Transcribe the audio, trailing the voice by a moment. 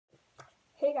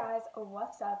Hey guys,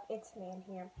 what's up? It's Nan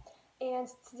here, and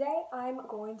today I'm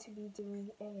going to be doing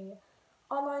a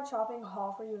online shopping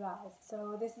haul for you guys.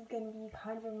 So this is going to be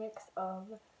kind of a mix of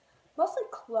mostly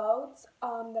clothes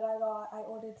that I got. I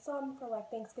ordered some for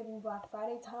like Thanksgiving, Black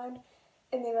Friday time,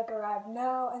 and they arrived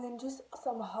now, and then just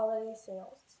some holiday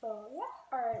sales. So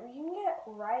yeah, alright, we can get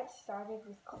right started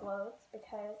with clothes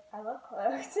because I love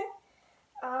clothes.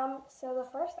 So the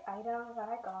first item that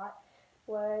I got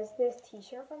was this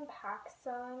t-shirt from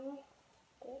PacSun.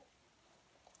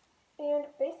 And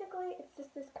basically it's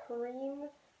just this cream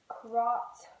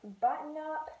cropped button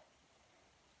up,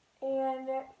 and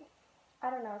I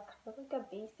don't know, it's kind of like a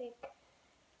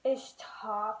basic-ish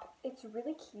top. It's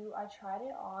really cute. I tried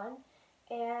it on,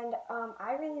 and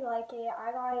I really like it.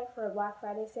 I got it for a Black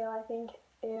Friday sale, I think,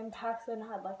 and PacSun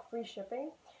had like free shipping.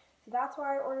 So that's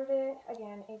why I ordered it.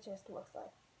 Again, it just looks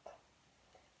like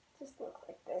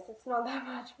this. It's not that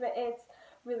much, but it's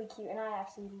really cute, and I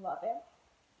actually love it.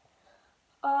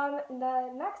 The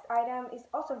next item is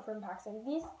also from PacSun.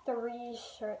 These three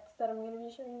shirts that I'm going to be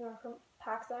showing you are from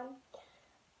PacSun.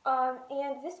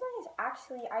 And this one is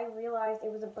actually, I realized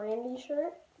it was a Brandy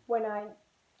shirt when I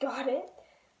got it.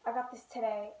 I got this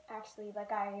today, actually,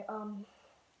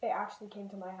 it actually came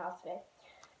to my house today.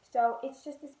 So it's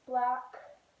just this black,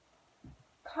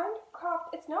 kind of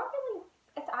cropped, it's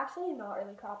actually not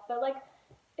really cropped, but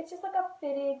it's just like a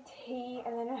fitted tee,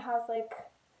 and then it has like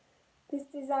this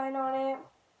design on it.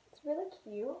 It's really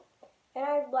cute, and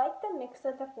I like the mix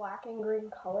of the black and green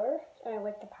color, and I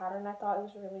like the pattern. I thought it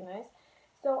was really nice.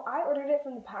 So I ordered it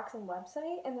from the PacSun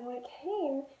website, and then when it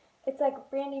came, it's like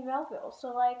Brandy Melville.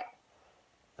 So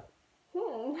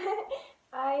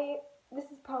this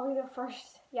is probably the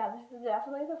first, yeah, this is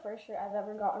definitely the first shirt I've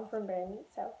ever gotten from Brandy.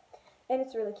 So, and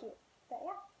it's really cute. But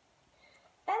yeah.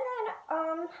 And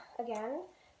then, again,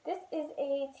 this is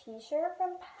a t-shirt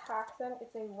from PacSun.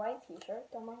 It's a white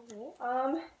t-shirt, don't mind me.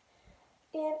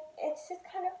 And it's just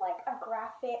kind of like a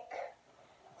graphic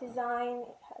design.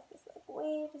 It has this like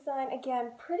wave design.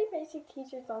 Again, pretty basic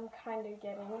t-shirts I'm kind of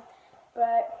getting,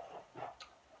 but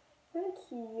really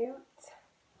cute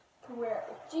to wear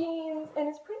with jeans, and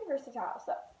it's pretty versatile,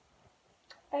 so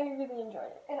I really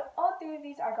enjoyed it. And all three of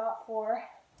these I got for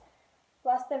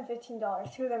less than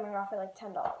 $15. Two of them I got for like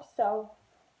 $10, so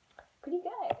pretty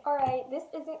good. Alright, this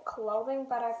isn't clothing,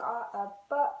 but I got a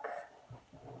book.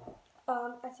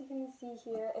 As you can see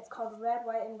here, it's called Red,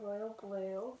 White, and Royal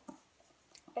Blue.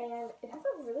 And it has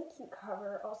a really cute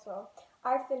cover also.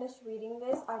 I finished reading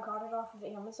this. I got it off of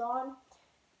Amazon.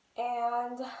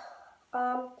 And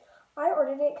I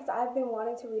ordered it because I've been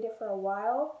wanting to read it for a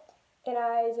while. And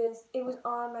it was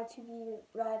on my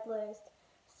to-be-read list.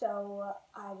 So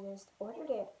I just ordered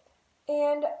it.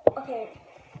 And, okay,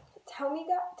 tell me if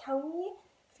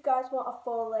you guys want a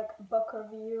full book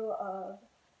review of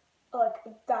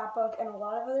that book and a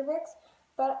lot of other books,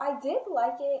 but I did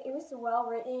like it. It was well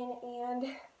written,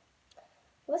 and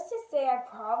let's just say I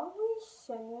probably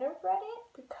shouldn't have read it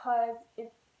because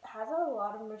it has a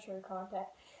lot of mature content.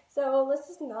 So let's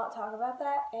just not talk about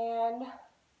that, and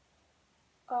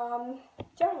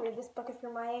don't read this book if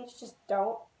you're my age, just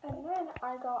don't. And then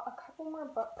I got a couple more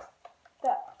books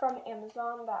from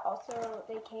Amazon that also,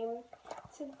 they came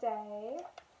today.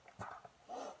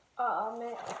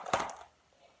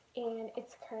 And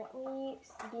it's currently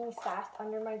being stashed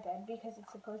under my bed because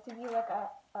it's supposed to be like a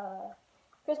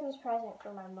Christmas present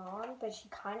for my mom, but she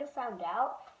kind of found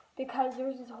out because there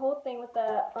was this whole thing with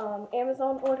the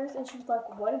Amazon orders, and she was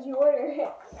like, "What did you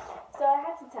order?" So I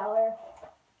had to tell her,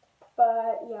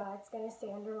 but yeah, it's gonna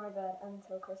stay under my bed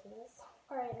until Christmas.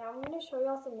 Alright, now I'm gonna show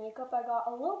y'all some makeup I got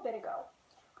a little bit ago.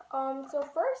 So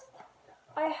first,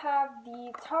 I have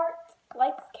the Tarte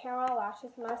Lights Caramel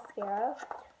Lashes Mascara.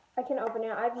 I can open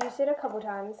it. I've used it a couple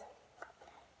times.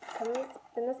 It comes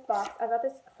in this box. I got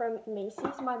this from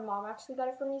Macy's. My mom actually got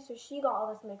it for me, so she got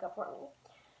all this makeup for me.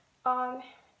 And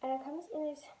it comes in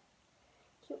this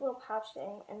cute little pouch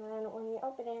thing, and then when you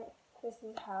open it, this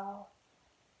is how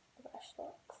the brush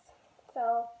looks.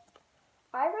 So,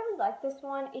 I really like this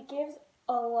one. It gives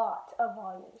a lot of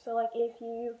volume. So,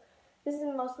 this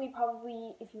is mostly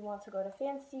probably if you want to go to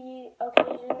fancy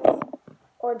occasions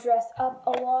or dress up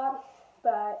a lot.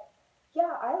 But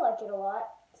yeah, I like it a lot,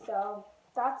 so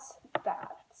that's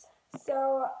that.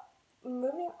 So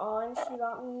moving on, she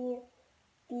got me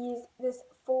this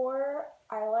 4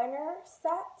 eyeliner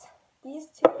set. These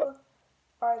 2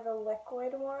 are the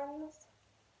liquid ones,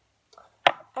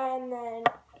 and then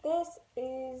this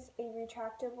is a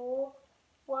retractable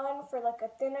one for like a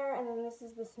thinner, and then this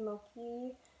is the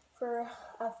smoky for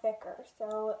a thicker.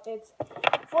 So it's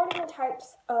 4 different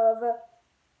types of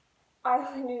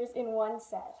eyeliners in one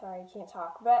set. Sorry, I can't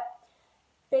talk. But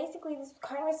basically, this was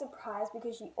kind of a surprise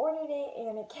because she ordered it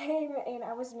and it came and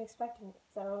I wasn't expecting it.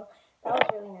 So that was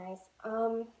really nice.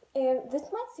 And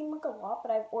this might seem like a lot,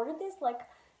 but I've ordered this, like,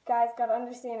 guys, gotta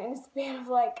understand, in a span of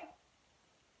like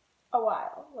a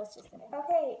while, let's just say.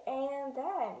 Okay, and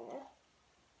then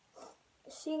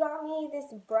she got me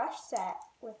this brush set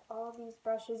with all of these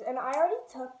brushes, and I already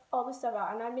took all the stuff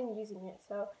out and I've been using it,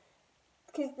 so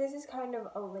because this is kind of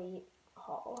a late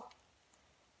haul.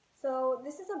 So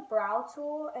this is a brow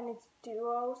tool and it's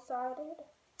duo-sided.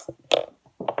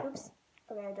 Oops.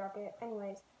 Okay, I dropped it.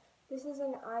 Anyways, this is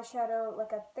an eyeshadow,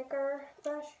 like a thicker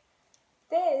brush.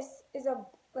 This is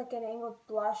like an angled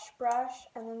blush brush,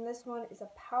 and then this one is a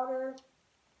powder.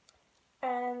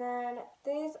 And then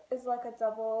this is like a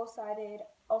double-sided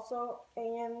also,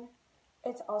 and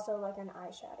it's also like an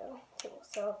eyeshadow tool.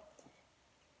 So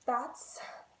that's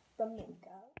the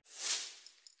makeup.